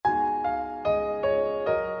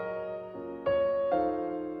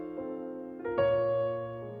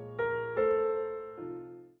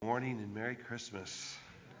Christmas.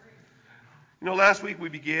 Last week we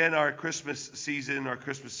began our Christmas season, our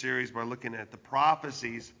Christmas series, by looking at the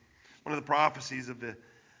prophecies. One of the prophecies of the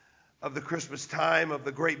Christmas time, of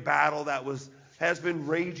the great battle that has been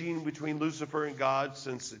raging between Lucifer and God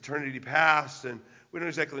since eternity past. And we don't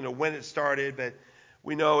exactly know when it started, but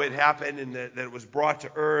we know it happened and that it was brought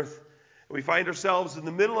to earth. And we find ourselves in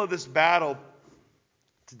the middle of this battle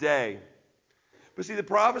today. But see, the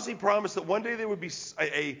prophecy promised that one day there would be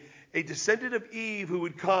a descendant of Eve who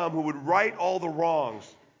would come, who would right all the wrongs.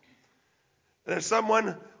 And that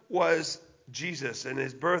someone was Jesus, and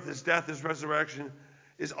his birth, his death, his resurrection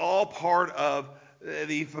is all part of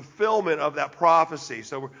the fulfillment of that prophecy.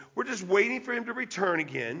 So we're just waiting for him to return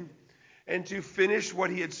again and to finish what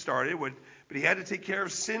he had started. But he had to take care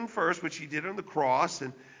of sin first, which he did on the cross.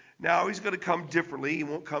 And now he's going to come differently. He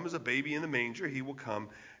won't come as a baby in the manger. He will come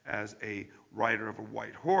as a rider of a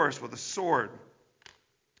white horse with a sword.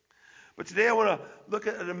 But today I want to look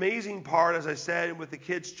at an amazing part, as I said with the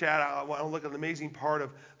kids' chat. I want to look at an amazing part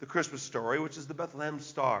of the Christmas story, which is the Bethlehem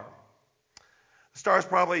star. The star is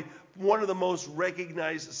probably one of the most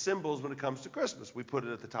recognized symbols when it comes to Christmas. We put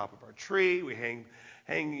it at the top of our tree. We hang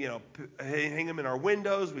them in our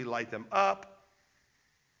windows. We light them up.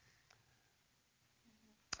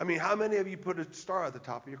 I mean, how many of you put a star at the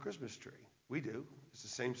top of your Christmas tree? We do. It's the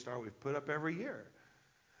same star we've put up every year.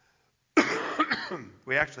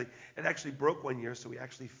 It actually broke one year, so we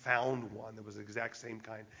actually found one that was the exact same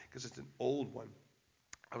kind, because it's an old one.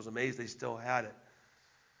 I was amazed they still had it.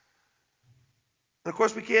 And of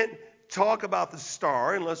course, we can't talk about the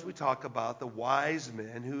star unless we talk about the wise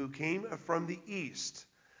men who came from the east.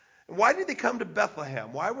 And why did they come to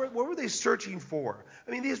Bethlehem? What were they searching for?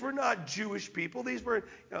 I mean, these were not Jewish people. These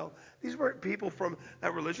weren't people from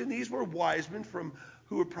that religion. These were wise men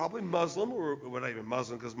who were probably Muslim, or well, not even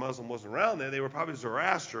Muslim, because Muslim wasn't around there. They were probably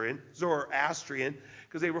Zoroastrian,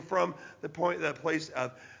 because they were from the place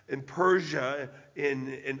in Persia,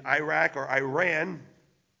 in Iraq or Iran.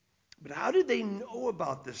 But how did they know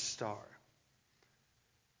about this star?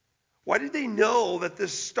 Why did they know that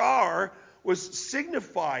this star was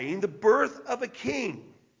signifying the birth of a king?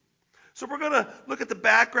 So we're going to look at the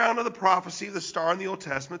background of the prophecy of the star in the Old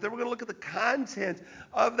Testament. Then we're going to look at the content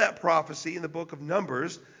of that prophecy in the book of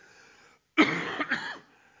Numbers.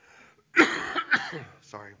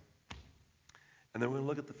 Sorry. And then we're going to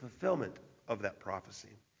look at the fulfillment of that prophecy.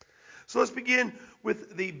 So let's begin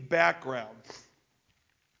with the background.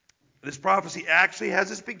 This prophecy actually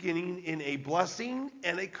has its beginning in a blessing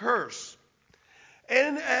and a curse.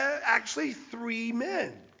 And actually 3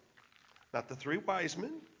 men. Not the 3 wise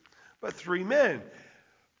men, but 3 men.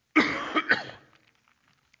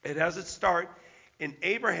 It has its start in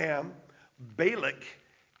Abraham, Balak,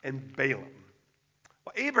 and Balaam.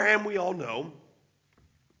 Well, Abraham we all know.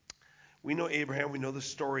 We know Abraham. We know the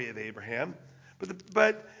story of Abraham.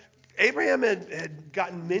 But Abraham had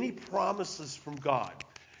gotten many promises from God.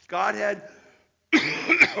 God had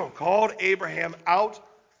called Abraham out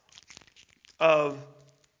of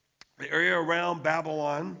the area around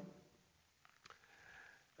Babylon.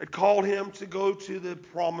 Had called him to go to the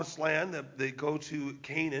promised land, that they go to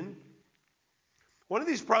Canaan. One of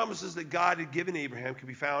these promises that God had given Abraham can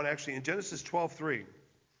be found actually in Genesis 12:3.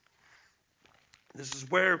 This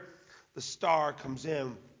is where the star comes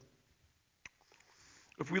in.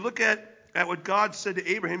 If we look at what God said to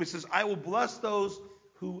Abraham, he says, I will bless those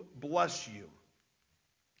who bless you.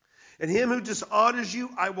 And him who dishonors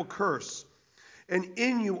you, I will curse. And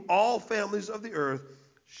in you all families of the earth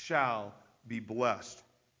shall be blessed.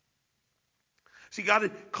 See, God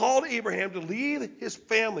had called Abraham to leave his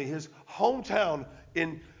family, his hometown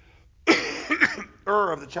in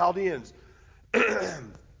Ur of the Chaldeans.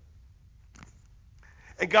 And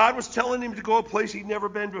God was telling him to go a place he'd never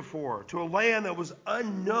been before, to a land that was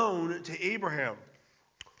unknown to Abraham.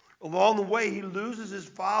 Along the way, he loses his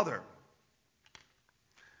father.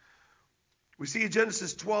 We see in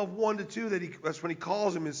Genesis 12:1-2 that's when he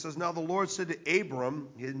calls him. It says, now the Lord said to Abram,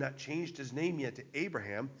 he had not changed his name yet to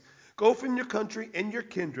Abraham, go from your country and your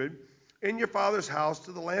kindred and your father's house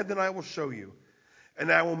to the land that I will show you.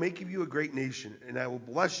 And I will make of you a great nation, and I will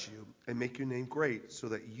bless you and make your name great, so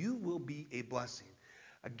that you will be a blessing.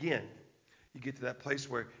 Again, you get to that place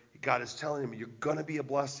where God is telling him, you're going to be a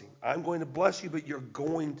blessing. I'm going to bless you, but you're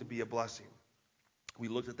going to be a blessing. We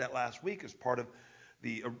looked at that last week as part of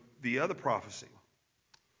the other prophecy.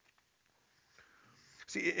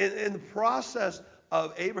 See, in the process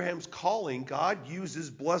of Abraham's calling, God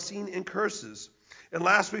uses blessing and curses. In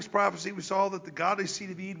last week's prophecy, we saw that the godly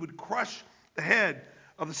seed of Eve would crush the head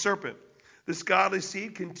of the serpent. This godly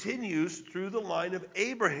seed continues through the line of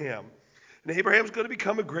Abraham. And Abraham's going to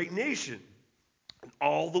become a great nation.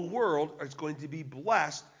 All the world is going to be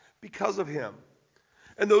blessed because of him.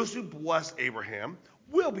 And those who bless Abraham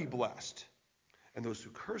will be blessed. And those who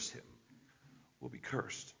curse him will be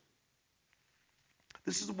cursed.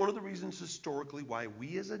 This is one of the reasons historically why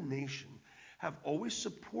we as a nation have always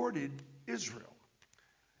supported Israel.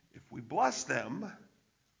 If we bless them,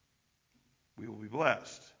 we will be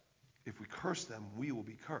blessed. If we curse them, we will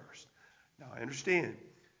be cursed. Now, I understand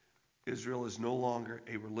Israel is no longer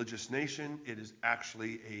a religious nation. It is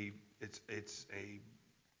actually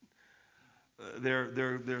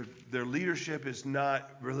their leadership is not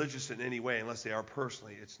religious in any way unless they are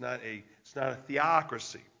personally. It's not a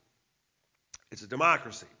theocracy. It's a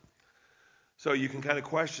democracy. So you can kind of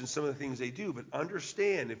question some of the things they do, but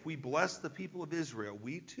understand if we bless the people of Israel,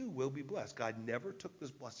 we too will be blessed. God never took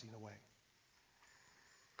this blessing away.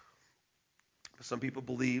 Some people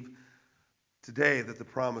believe today that the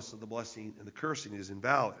promise of the blessing and the cursing is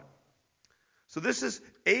invalid. So this is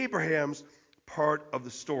Abraham's part of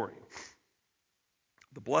the story.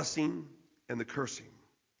 The blessing and the cursing.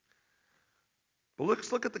 But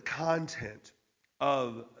let's look at the content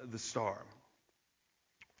of the star.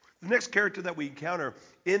 The next character that we encounter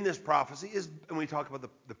in this prophecy is, and we talk about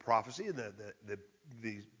the prophecy and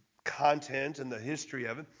the content and the history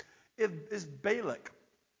of it, is Balak.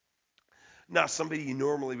 Not somebody you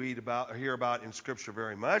normally read about or hear about in Scripture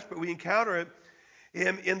very much, but we encounter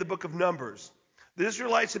him in the book of Numbers. The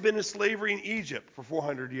Israelites had been in slavery in Egypt for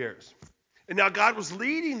 400 years. And now God was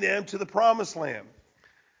leading them to the promised land.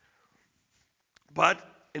 But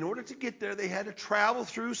in order to get there, they had to travel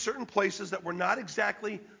through certain places that were not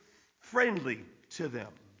exactly friendly to them.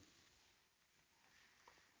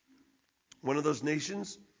 One of those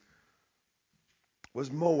nations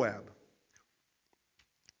was Moab.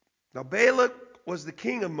 Now, Balak was the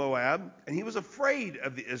king of Moab, and he was afraid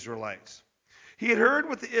of the Israelites. He had heard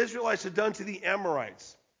what the Israelites had done to the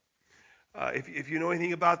Amorites. If you know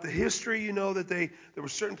anything about the history, you know that there were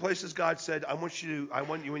certain places God said, I want you,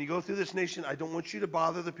 when you go through this nation, I don't want you to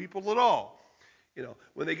bother the people at all. You know,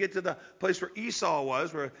 when they get to the place where Esau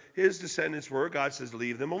was, where his descendants were, God says,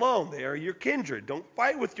 leave them alone. They are your kindred. Don't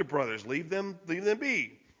fight with your brothers. Leave them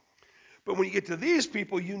be. But when you get to these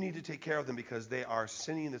people, you need to take care of them because they are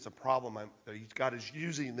sinning. It's a problem. God is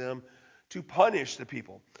using them to punish the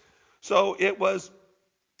people. So it was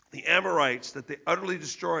the Amorites that they utterly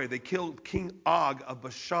destroyed. They killed King Og of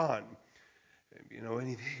Bashan. If you know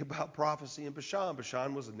anything about prophecy in Bashan,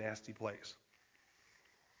 Bashan was a nasty place.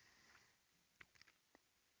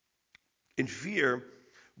 In fear,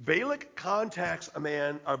 Balak contacts a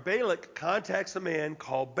man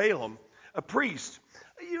called Balaam, a priest.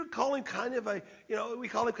 You call him kind of we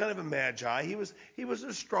call him kind of a magi. He was an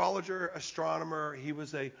astrologer, astronomer. He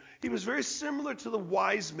was very similar to the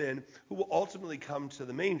wise men who will ultimately come to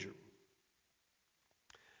the manger.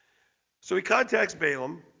 So he contacts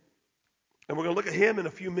Balaam, and we're going to look at him in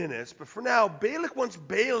a few minutes. But for now, Balak wants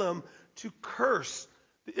Balaam to curse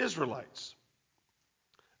the Israelites.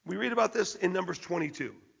 We read about this in Numbers 22.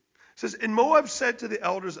 It says, and Moab said to the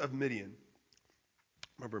elders of Midian.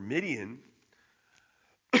 Remember, Midian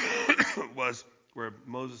was where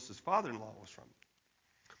Moses' father-in-law was from.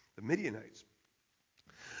 The Midianites.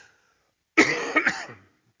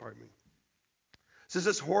 Pardon me. It says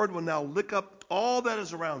this horde will now lick up all that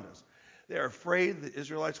is around us. They are afraid the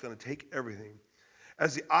Israelites are going to take everything,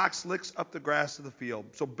 as the ox licks up the grass of the field.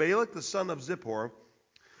 So Balak, the son of Zippor,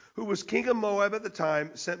 who was king of Moab at the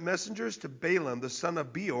time, sent messengers to Balaam, the son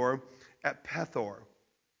of Beor, at Pethor,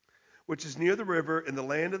 which is near the river in the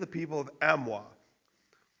land of the people of Ammon,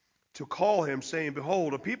 to call him, saying,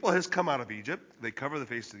 behold, a people has come out of Egypt. They cover the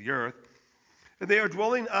face of the earth, and they are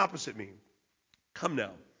dwelling opposite me. Come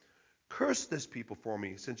now, curse this people for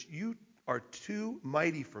me, since you are too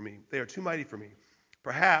mighty for me. They are too mighty for me.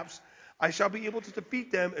 Perhaps I shall be able to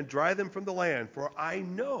defeat them and drive them from the land, for I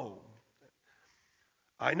know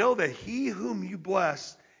that he whom you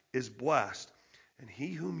bless is blessed, and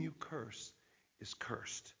he whom you curse is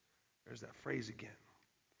cursed. There's that phrase again.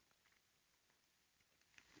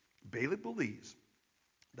 Balak believes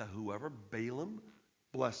that whoever Balaam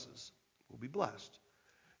blesses will be blessed,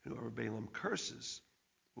 and whoever Balaam curses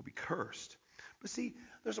will be cursed. But see,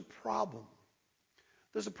 there's a problem.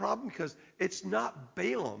 There's a problem because it's not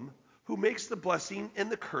Balaam who makes the blessing and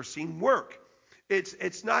the cursing work.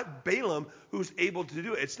 It's not Balaam who's able to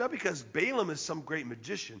do it. It's not because Balaam is some great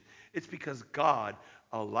magician. It's because God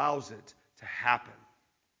allows it to happen.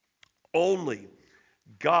 Only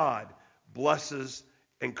God blesses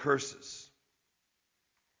and curses.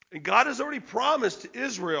 And God has already promised to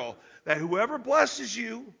Israel that whoever blesses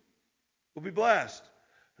you will be blessed.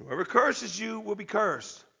 Whoever curses you will be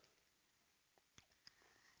cursed.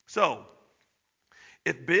 So,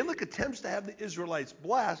 if Balak attempts to have the Israelites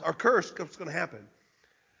blessed or cursed, what's going to happen?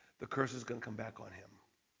 The curse is going to come back on him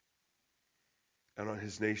and on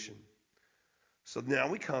his nation. So now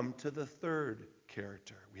we come to the third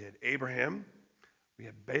character. We had Abraham, we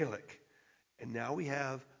had Balak, and now we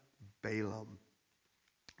have Balaam.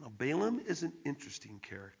 Now, Balaam is an interesting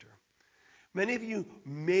character. Many of you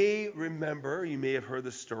may remember, you may have heard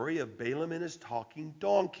the story of Balaam and his talking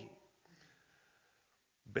donkey.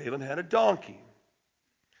 Balaam had a donkey,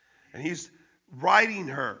 and he's riding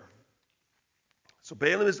her. So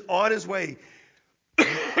Balaam is on his way.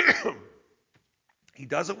 He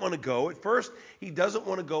doesn't want to go. At first, he doesn't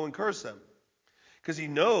want to go and curse them because he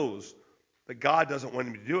knows that God doesn't want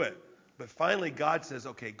him to do it. But finally, God says,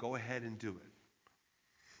 okay, go ahead and do it.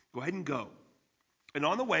 Go ahead and go. And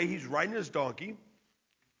on the way, he's riding his donkey.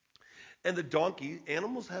 And the donkey,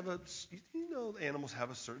 animals have a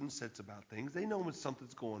certain sense about things. They know when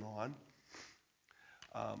something's going on.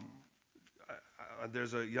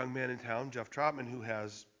 There's a young man in town, Jeff Trotman, who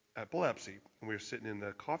has epilepsy. And we were sitting in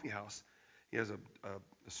the coffee house. He has a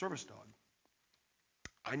service dog.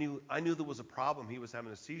 I knew there was a problem. He was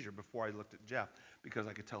having a seizure before I looked at Jeff because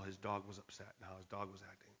I could tell his dog was upset and how his dog was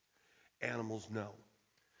acting. Animals know.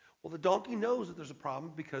 Well, the donkey knows that there's a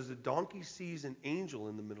problem because the donkey sees an angel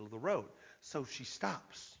in the middle of the road. So she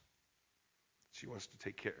stops. She wants to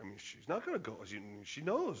take care. She's not going to go. She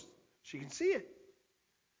knows. She can see it.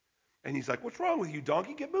 And he's like, what's wrong with you,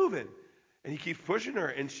 donkey? Get moving. And he keeps pushing her,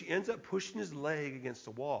 and she ends up pushing his leg against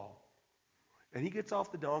the wall. And he gets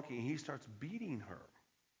off the donkey, and he starts beating her.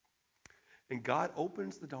 And God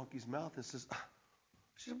opens the donkey's mouth and says,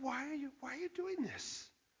 she said, why are you doing this?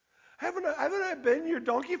 Haven't I been your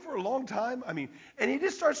donkey for a long time? And he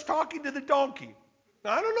just starts talking to the donkey.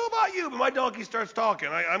 Now, I don't know about you, but my donkey starts talking.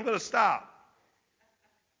 I'm going to stop.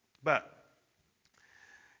 But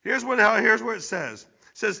here's what it says.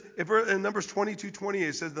 It says, in Numbers 22:28,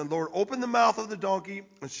 it says, the Lord opened the mouth of the donkey,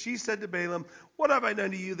 and she said to Balaam, what have I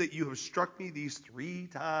done to you that you have struck me these 3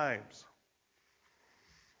 times?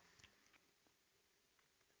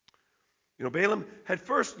 Balaam had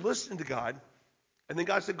first listened to God, and then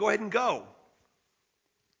God said, go ahead and go.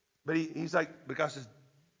 But but God says,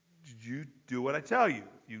 did you do what I tell you?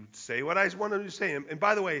 You say what I want you to say. And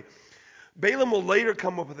by the way, Balaam will later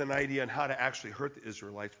come up with an idea on how to actually hurt the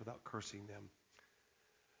Israelites without cursing them.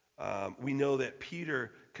 We know that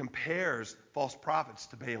Peter compares false prophets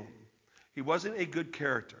to Balaam. He wasn't a good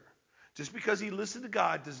character. Just because he listened to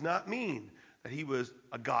God does not mean that he was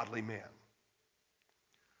a godly man.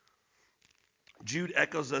 Jude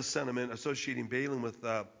echoes this sentiment, associating Balaam with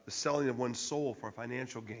the selling of one's soul for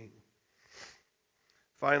financial gain.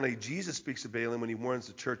 Finally, Jesus speaks of Balaam when he warns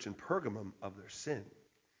the church in Pergamum of their sin.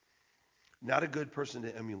 Not a good person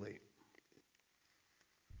to emulate.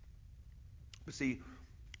 But see,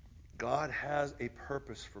 God has a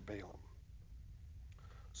purpose for Balaam.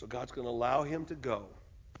 So God's going to allow him to go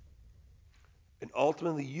and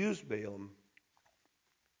ultimately use Balaam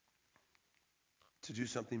to do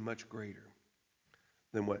something much greater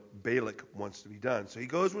than what Balak wants to be done. So he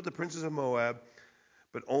goes with the princes of Moab,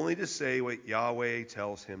 but only to say what Yahweh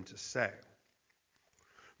tells him to say.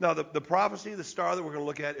 Now, the prophecy of the star that we're going to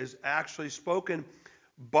look at is actually spoken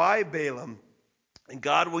by Balaam, and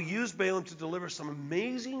God will use Balaam to deliver some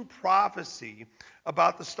amazing prophecy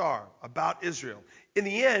about the star, about Israel. In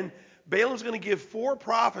the end, Balaam's going to give 4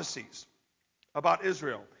 prophecies about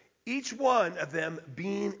Israel, each one of them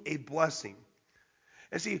being a blessing.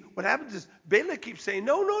 And see, what happens is Balak keeps saying,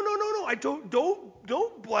 no, I don't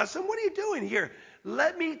bless him. What are you doing here?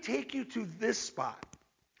 Let me take you to this spot.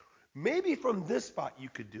 Maybe from this spot you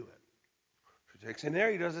could do it. So he takes him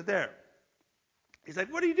there, he does it there. He's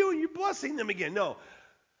like, what are you doing? You're blessing them again. No.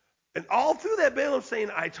 And all through that, Balaam's saying,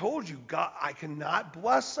 I told you, God, I cannot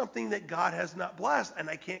bless something that God has not blessed, and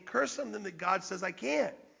I can't curse something that God says I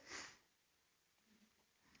can't.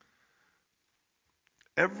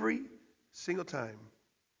 Every single time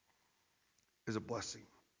is a blessing.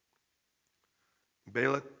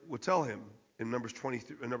 Balak will tell him in Numbers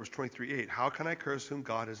 23:8, how can I curse whom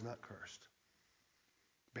God has not cursed?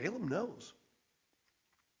 Balaam knows.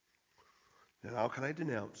 And how can I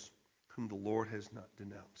denounce whom the Lord has not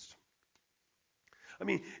denounced?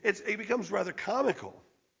 It becomes rather comical.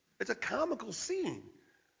 It's a comical scene.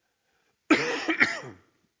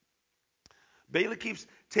 Balak keeps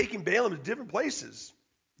taking Balaam to different places.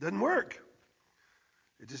 Doesn't work.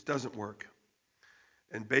 It just doesn't work.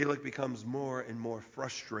 And Balak becomes more and more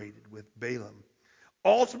frustrated with Balaam.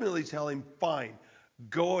 Ultimately telling him, fine,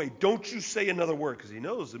 go away. Don't you say another word. Because he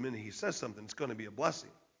knows the minute he says something, it's going to be a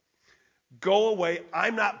blessing. Go away.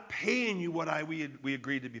 I'm not paying you what we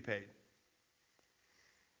agreed to be paid.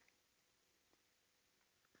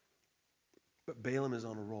 But Balaam is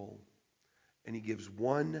on a roll, and he gives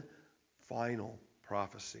one final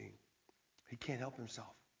prophecy. He can't help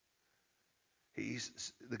himself.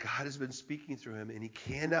 The God has been speaking through him, and he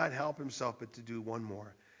cannot help himself but to do one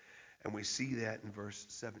more. And we see that in verse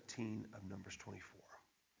 17 of Numbers 24.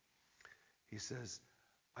 He says,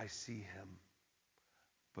 I see him,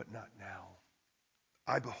 but not now.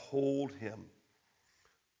 I behold him,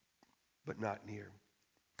 but not near.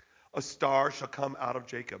 A star shall come out of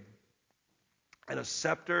Jacob, and a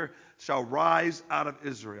scepter shall rise out of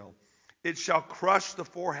Israel. It shall crush the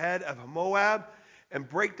forehead of Moab and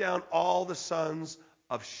break down all the sons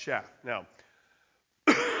of Sheth. Now,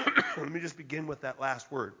 let me just begin with that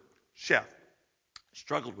last word, Sheth.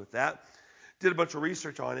 Struggled with that. Did a bunch of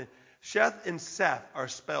research on it. Sheth and Seth are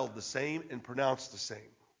spelled the same and pronounced the same.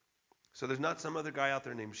 So there's not some other guy out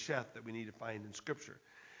there named Sheth that we need to find in Scripture.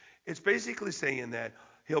 It's basically saying that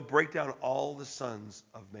he'll break down all the sons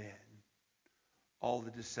of man, all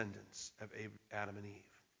the descendants of Adam and Eve.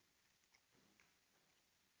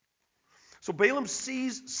 So Balaam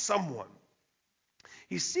sees someone.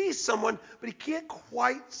 He sees someone, but he can't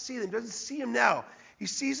quite see them. He doesn't see him now. He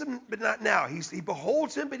sees him, but not now. He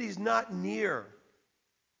beholds him, but he's not near.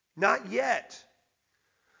 Not yet.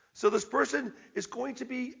 So this person is going to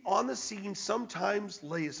be on the scene sometime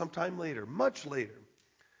later, much later.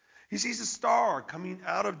 He sees a star coming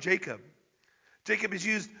out of Jacob. Jacob is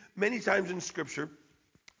used many times in Scripture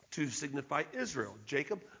to signify Israel.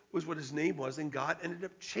 Jacob was what his name was, and God ended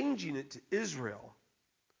up changing it to Israel.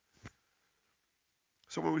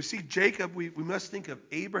 So when we see Jacob, we must think of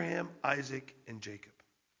Abraham, Isaac, and Jacob.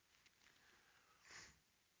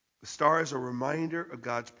 The star is a reminder of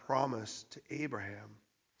God's promise to Abraham.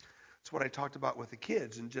 It's what I talked about with the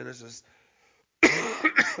kids in Genesis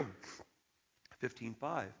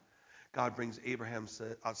 15:5. God brings Abraham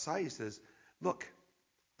outside. He says, look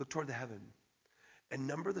toward the heaven and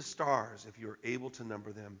number the stars if you are able to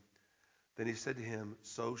number them. Then he said to him,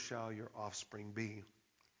 so shall your offspring be.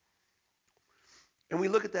 And we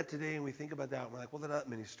look at that today and we think about that and we're like, well, there are not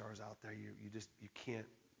many stars out there. You can't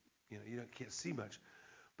see much.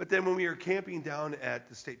 But then when we were camping down at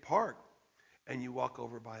the state park and you walk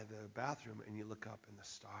over by the bathroom and you look up in the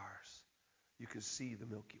stars, you can see the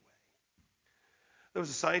Milky Way. There was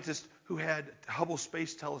a scientist who had Hubble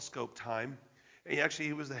Space Telescope time, and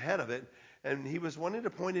he was the head of it, and he was wanting to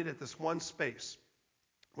point it at this one space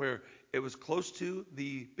where it was close to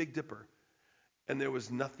the Big Dipper, and there was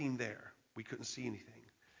nothing there. We couldn't see anything.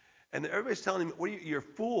 And everybody's telling him, you're a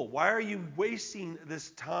fool. Why are you wasting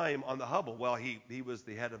this time on the Hubble? Well, he was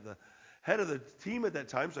the head of the team at that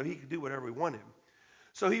time, so he could do whatever he wanted.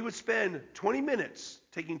 So he would spend 20 minutes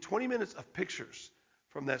taking 20 minutes of pictures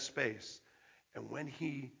from that space. And when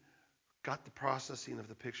he got the processing of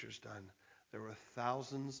the pictures done, there were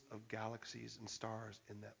thousands of galaxies and stars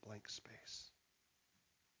in that blank space.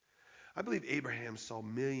 I believe Abraham saw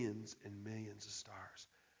millions and millions of stars.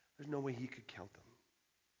 There's no way he could count them.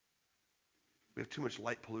 We have too much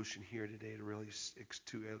light pollution here today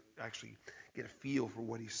to actually get a feel for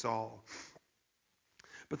what he saw.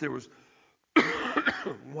 But there was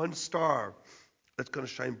one star that's going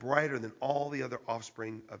to shine brighter than all the other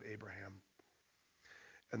offspring of Abraham.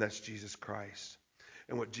 And that's Jesus Christ.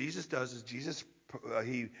 And what Jesus does is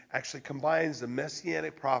he actually combines the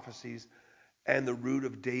messianic prophecies and the root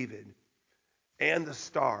of David and the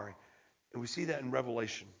star. And we see that in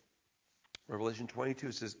Revelation. Revelation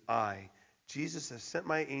 22 says, Jesus has sent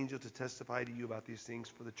my angel to testify to you about these things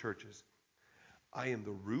for the churches. I am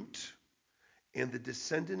the root and the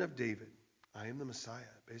descendant of David. I am the Messiah,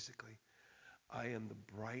 basically. I am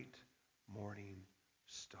the bright morning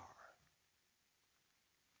star.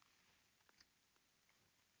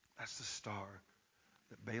 That's the star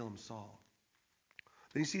that Balaam saw.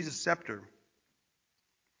 Then he sees a scepter.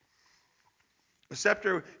 A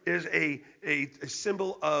scepter is a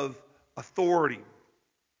symbol of authority.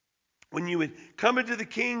 When you would come into the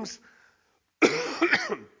king's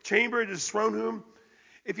chamber to his throne room,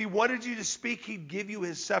 if he wanted you to speak, he'd give you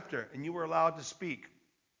his scepter, and you were allowed to speak.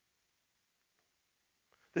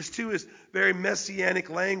 This, too, is very messianic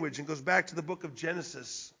language and goes back to the book of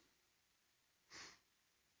Genesis.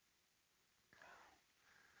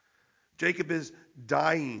 Jacob is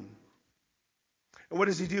dying. And what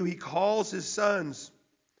does he do? He calls his sons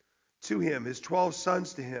to him, his 12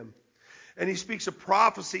 sons to him. And he speaks a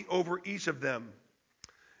prophecy over each of them.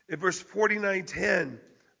 In verse 49:10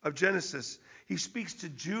 of Genesis, he speaks to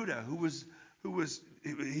Judah, who who was,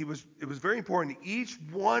 it was very important. Each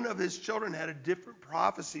one of his children had a different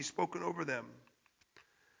prophecy spoken over them.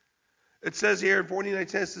 It says here in 49:10, it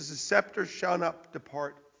says, the scepter shall not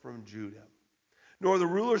depart from Judah, nor the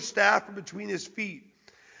ruler's staff from between his feet,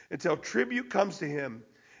 until tribute comes to him,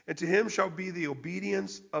 and to him shall be the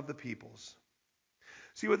obedience of the peoples.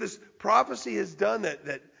 See what this prophecy has done,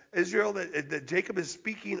 that Israel, that Jacob is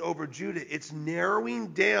speaking over Judah, it's narrowing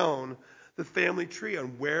down the family tree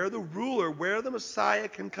on where the ruler, where the Messiah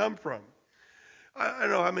can come from. I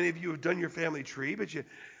don't know how many of you have done your family tree, but you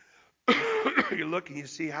you look and you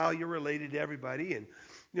see how you're related to everybody. And,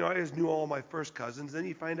 I just knew all my first cousins. Then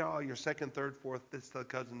you find out your second, third, fourth, fifth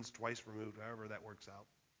cousins twice removed, however that works out.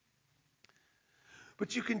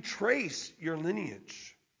 But you can trace your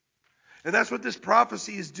lineage. And that's what this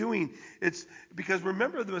prophecy is doing. It's because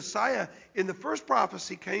remember, the Messiah in the first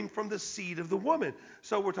prophecy came from the seed of the woman.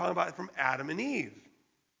 So we're talking about from Adam and Eve.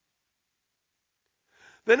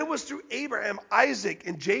 Then it was through Abraham, Isaac,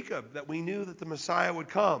 and Jacob that we knew that the Messiah would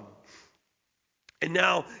come. And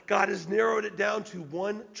now God has narrowed it down to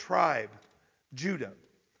one tribe, Judah.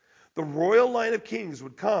 The royal line of kings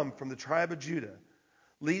would come from the tribe of Judah,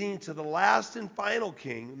 leading to the last and final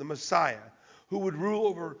king, the Messiah, who would rule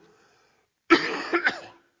over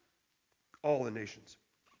all the nations.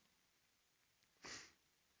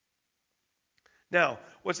 Now,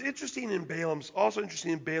 what's interesting in Balaam's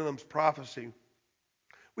prophecy,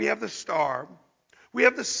 we have the star, we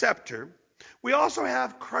have the scepter, we also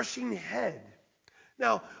have crushing head.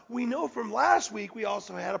 Now, we know from last week we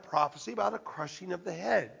also had a prophecy about a crushing of the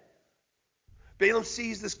head. Balaam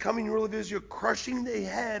sees this coming rule of Israel crushing the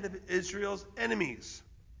head of Israel's enemies.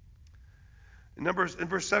 In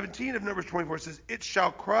verse 17 of Numbers 24 it says, it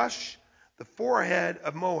shall crush the forehead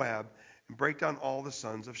of Moab and break down all the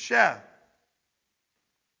sons of Sheth.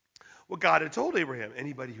 Well, God had told Abraham,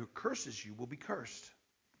 anybody who curses you will be cursed.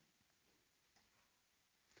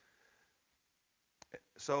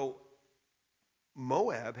 So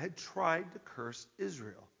Moab had tried to curse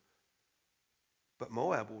Israel, but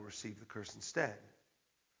Moab will receive the curse instead.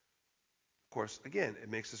 Of course, again, it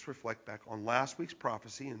makes us reflect back on last week's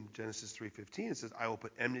prophecy in Genesis 3:15. It says, I will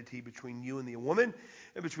put enmity between you and the woman,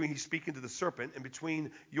 and between, he's speaking to the serpent, and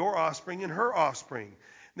between your offspring and her offspring.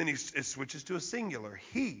 And then it switches to a singular.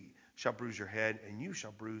 He shall bruise your head, and you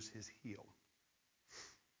shall bruise his heel.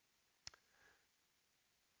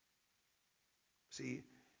 See,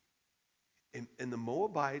 in the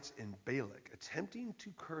Moabites and Balak attempting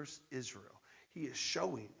to curse Israel, they're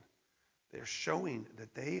showing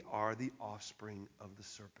that they are the offspring of the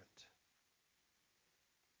serpent.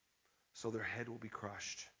 So their head will be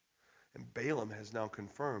crushed. And Balaam has now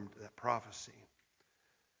confirmed that prophecy.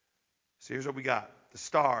 So here's what we got. The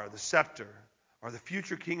star, the scepter, are the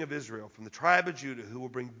future king of Israel from the tribe of Judah, who will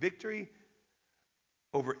bring victory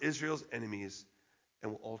over Israel's enemies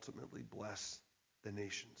and will ultimately bless the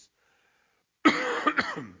nations.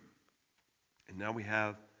 And now we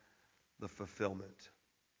have the fulfillment.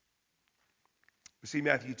 We see in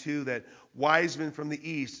Matthew 2 that wise men from the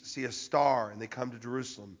east see a star and they come to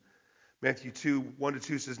Jerusalem. Matthew 2,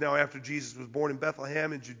 1-2 says, now after Jesus was born in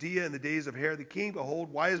Bethlehem in Judea in the days of Herod the king,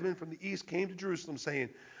 behold, wise men from the east came to Jerusalem, saying,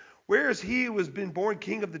 where is he who has been born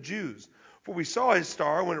king of the Jews? For we saw his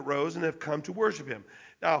star when it rose and have come to worship him.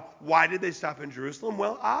 Now, why did they stop in Jerusalem?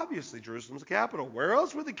 Well, obviously, Jerusalem's the capital. Where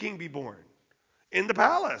else would the king be born? In the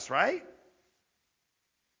palace, right?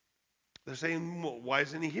 They're saying, well, why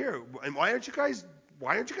isn't he here? And why aren't you guys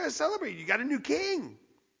celebrating? You got a new king.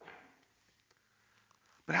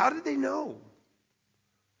 But how did they know?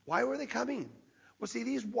 Why were they coming? Well, see,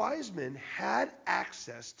 these wise men had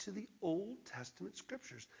access to the Old Testament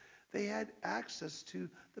scriptures. They had access to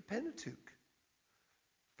the Pentateuch,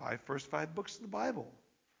 first five books of the Bible.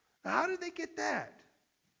 Now, how did they get that?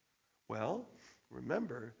 Well,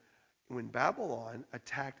 remember, when Babylon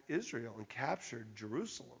attacked Israel and captured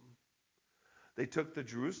Jerusalem, they took the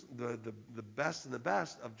best and the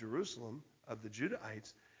best of Jerusalem, of the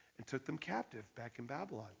Judahites, and took them captive back in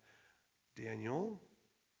Babylon. Daniel,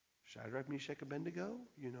 Shadrach, Meshach, Abednego,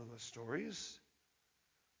 you know those stories.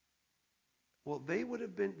 Well, they would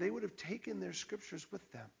have taken their scriptures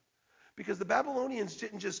with them. Because the Babylonians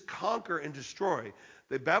didn't just conquer and destroy.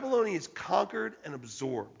 The Babylonians conquered and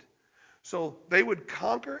absorbed. So they would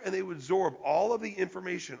conquer and they would absorb all of the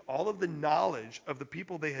information, all of the knowledge of the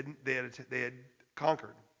people they had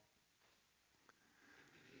conquered.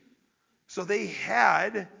 So they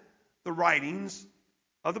had the writings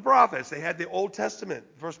of the prophets. They had the Old Testament,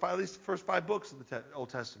 at least the first five books of the Old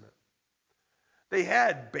Testament. They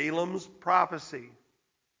had Balaam's prophecy.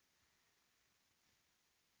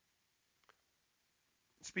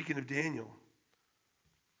 Speaking of Daniel,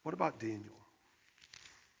 What about Daniel?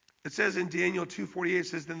 It says in Daniel 2:48, it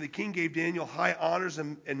says, then the king gave Daniel high honors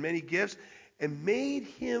and many gifts and made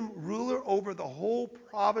him ruler over the whole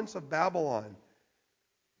province of Babylon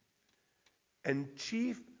and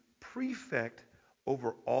chief prefect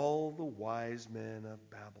over all the wise men of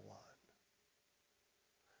Babylon.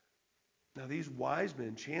 Now these wise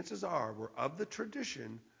men, chances are, were of the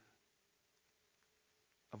tradition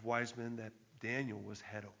of wise men that Daniel was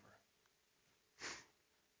head over.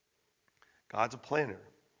 God's a planner.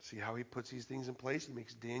 See how he puts these things in place? He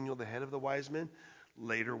makes Daniel the head of the wise men.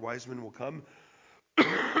 Later, wise men will come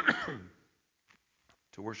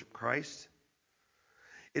to worship Christ.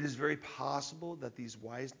 It is very possible that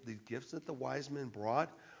the gifts that the wise men brought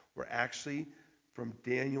were actually from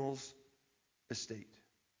Daniel's estate.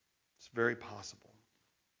 It's very possible.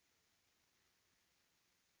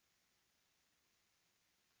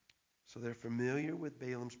 So they're familiar with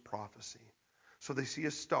Balaam's prophecy. So they see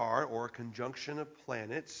a star or a conjunction of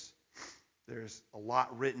planets. There's a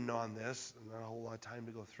lot written on this, and not a whole lot of time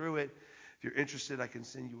to go through it. If you're interested, I can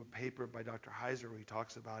send you a paper by Dr. Heiser where he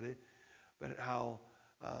talks about it, but how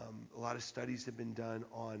a lot of studies have been done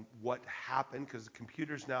on what happened, because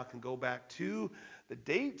computers now can go back to the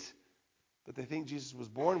date that they think Jesus was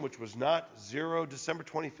born, which was not December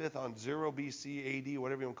 25th on 0 BC AD,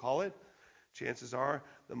 whatever you want to call it. Chances are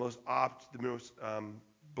the most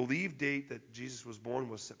believed date that Jesus was born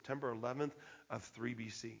was September 11th of 3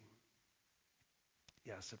 BC.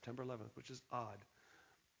 Yeah, September 11th, which is odd.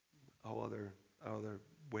 A whole other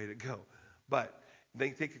way to go. But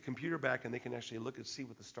they take a computer back and they can actually look and see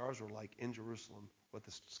what the stars were like in Jerusalem, what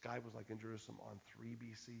the sky was like in Jerusalem on 3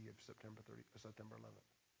 BC of September 11th.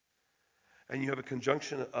 And you have a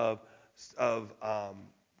conjunction of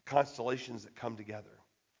constellations that come together.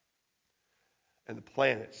 And the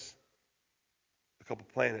planets, a couple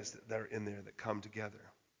planets that are in there that come together.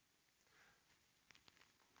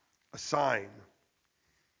 A sign.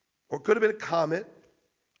 Or it could have been a comet.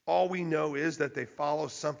 All we know is that they follow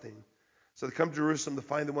something. So they come to Jerusalem to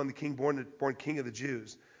find the one, the king born king of the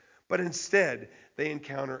Jews. But instead, they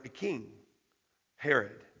encounter a king,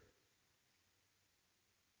 Herod.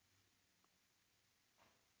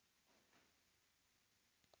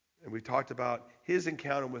 And we talked about his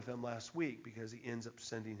encounter with them last week, because he ends up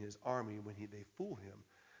sending his army when they fool him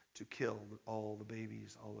to kill all the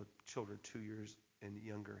babies, all the children 2 years and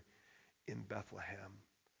younger in Bethlehem.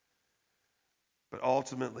 But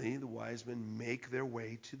ultimately, the wise men make their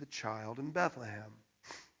way to the child in Bethlehem.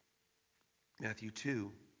 Matthew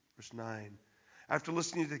 2, verse 9. After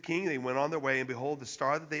listening to the king, they went on their way, and behold, the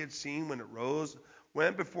star that they had seen when it rose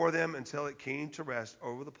went before them until it came to rest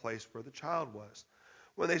over the place where the child was.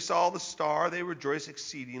 When they saw the star, they rejoiced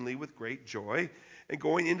exceedingly with great joy. And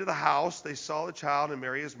going into the house, they saw the child and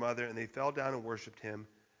Mary his mother, and they fell down and worshipped him.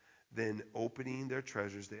 Then, opening their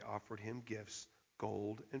treasures, they offered him gifts,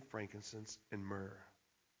 gold and frankincense and myrrh.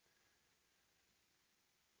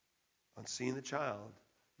 On seeing the child,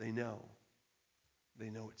 they know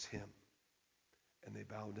it's him. And they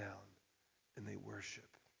bow down and they worship.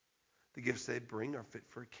 The gifts they bring are fit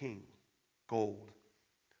for a king. Gold,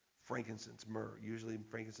 frankincense, myrrh. Usually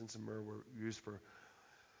frankincense and myrrh were used for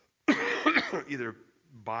either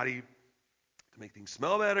body to make things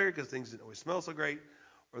smell better, because things didn't always smell so great,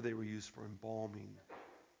 or they were used for embalming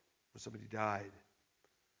when somebody died.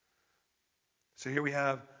 So here we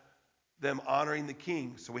have them honoring the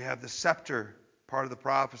king. So we have the scepter, part of the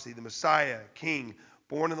prophecy, the Messiah, king,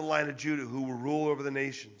 born in the line of Judah, who will rule over the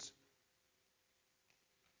nations.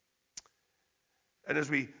 And as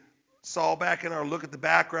we saw back in our look at the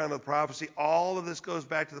background of the prophecy, all of this goes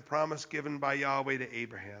back to the promise given by Yahweh to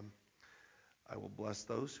Abraham. I will bless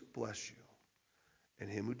those who bless you, and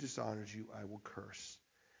him who dishonors you I will curse.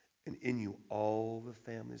 And in you all the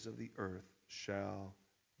families of the earth shall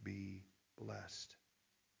be blessed.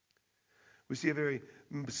 We see a very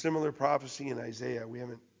similar prophecy in Isaiah. We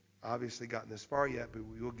haven't obviously gotten this far yet, but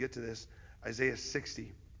we will get to this. Isaiah 60.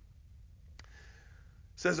 It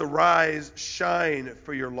says, arise, shine,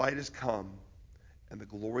 for your light is come, and the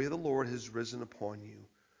glory of the Lord has risen upon you.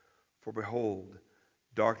 For behold,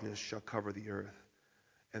 darkness shall cover the earth,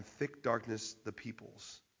 and thick darkness the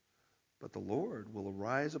peoples. But the Lord will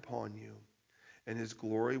arise upon you, and his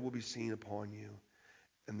glory will be seen upon you.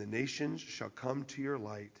 And the nations shall come to your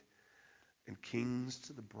light, and kings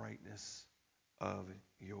to the brightness of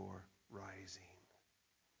your rising.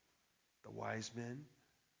 The wise men,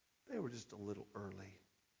 they were just a little early.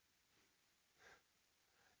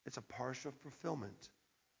 It's a partial fulfillment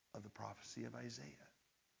of the prophecy of Isaiah.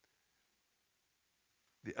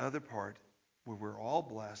 The other part, where we're all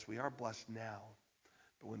blessed, we are blessed now.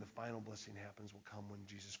 But when the final blessing happens will come when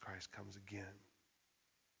Jesus Christ comes again.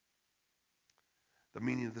 The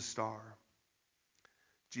meaning of the star,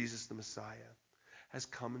 Jesus the Messiah, has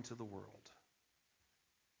come into the world.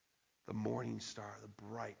 The morning star, the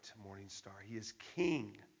bright morning star. He is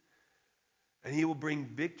king. And he will bring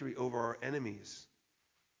victory over our enemies.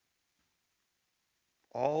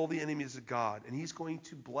 All the enemies of God. And he's going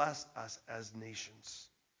to bless us as nations.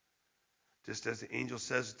 Just as the angel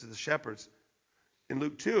says to the shepherds in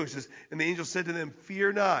Luke 2, it says, and the angel said to them,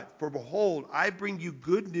 fear not, for behold, I bring you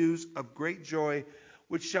good news of great joy,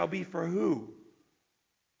 which shall be for who?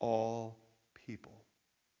 All people.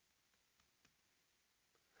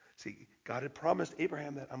 See, God had promised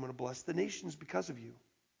Abraham that I'm going to bless the nations because of you.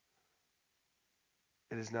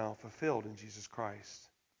 It is now fulfilled in Jesus Christ.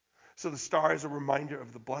 So the star is a reminder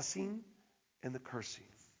of the blessing and the cursing.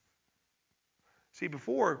 See,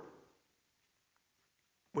 before,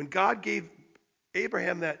 when God gave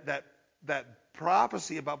Abraham that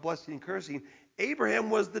prophecy about blessing and cursing, Abraham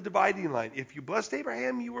was the dividing line. If you blessed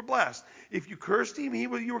Abraham, you were blessed. If you cursed him,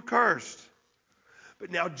 you were cursed.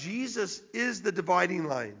 But now Jesus is the dividing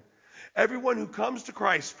line. Everyone who comes to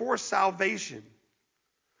Christ for salvation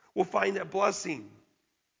will find that blessing.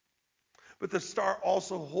 But the star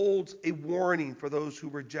also holds a warning for those who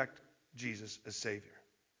reject Jesus as Savior.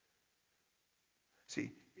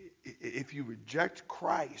 See, if you reject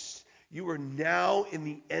Christ, you are now in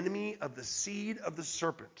the enemy of the seed of the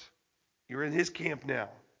serpent. You're in his camp now.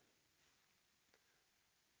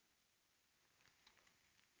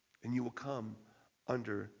 And you will come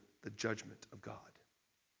under the judgment of God.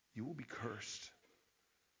 You will be cursed.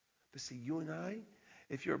 But see, you and I,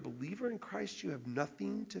 if you're a believer in Christ, you have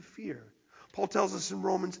nothing to fear. Paul tells us in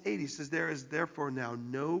Romans 8, he says, there is therefore now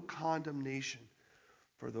no condemnation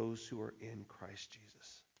for those who are in Christ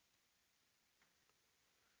Jesus.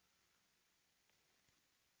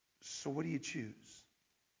 So what do you choose?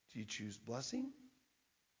 Do you choose blessing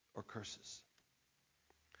or curses?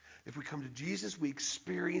 If we come to Jesus, we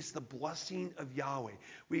experience the blessing of Yahweh.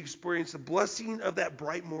 We experience the blessing of that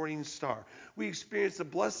bright morning star. We experience the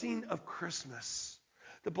blessing of Christmas.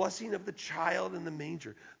 The blessing of the child in the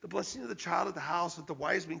manger. The blessing of the child at the house that the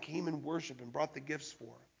wise men came and worshiped and brought the gifts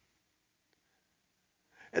for.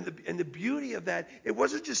 And the beauty of that, it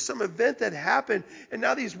wasn't just some event that happened and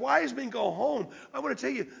now these wise men go home. I want to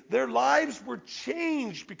tell you, their lives were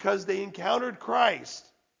changed because they encountered Christ.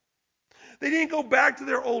 They didn't go back to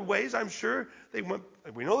their old ways. I'm sure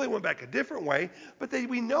we know they went back a different way, but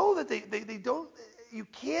we know that they don't, you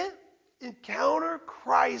can't encounter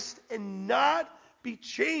Christ and not be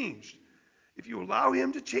changed if you allow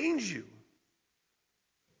him to change you.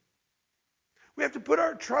 We have to put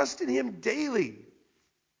our trust in him daily.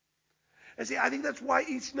 And see, I think that's why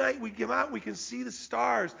each night we come out, we can see the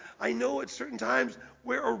stars. I know at certain times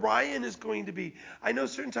where Orion is going to be. I know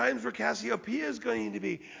certain times where Cassiopeia is going to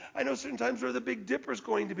be. I know certain times where the Big Dipper is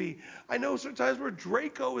going to be. I know certain times where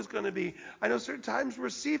Draco is going to be. I know certain times where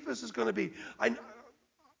Cephas is going to be.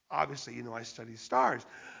 Obviously, I study stars.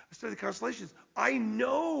 I study the constellations. I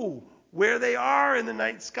know where they are in the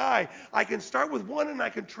night sky. I can start with one and I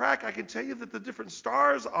can tell you that the different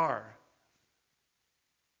stars are.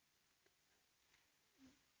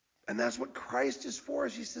 And that's what Christ is for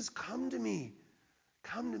us. He says, come to me,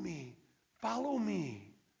 follow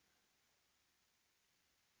me.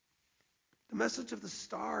 The message of the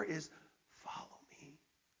star is, follow me,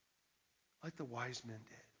 like the wise men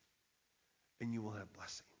did, and you will have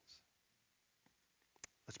blessings.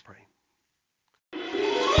 Let's pray.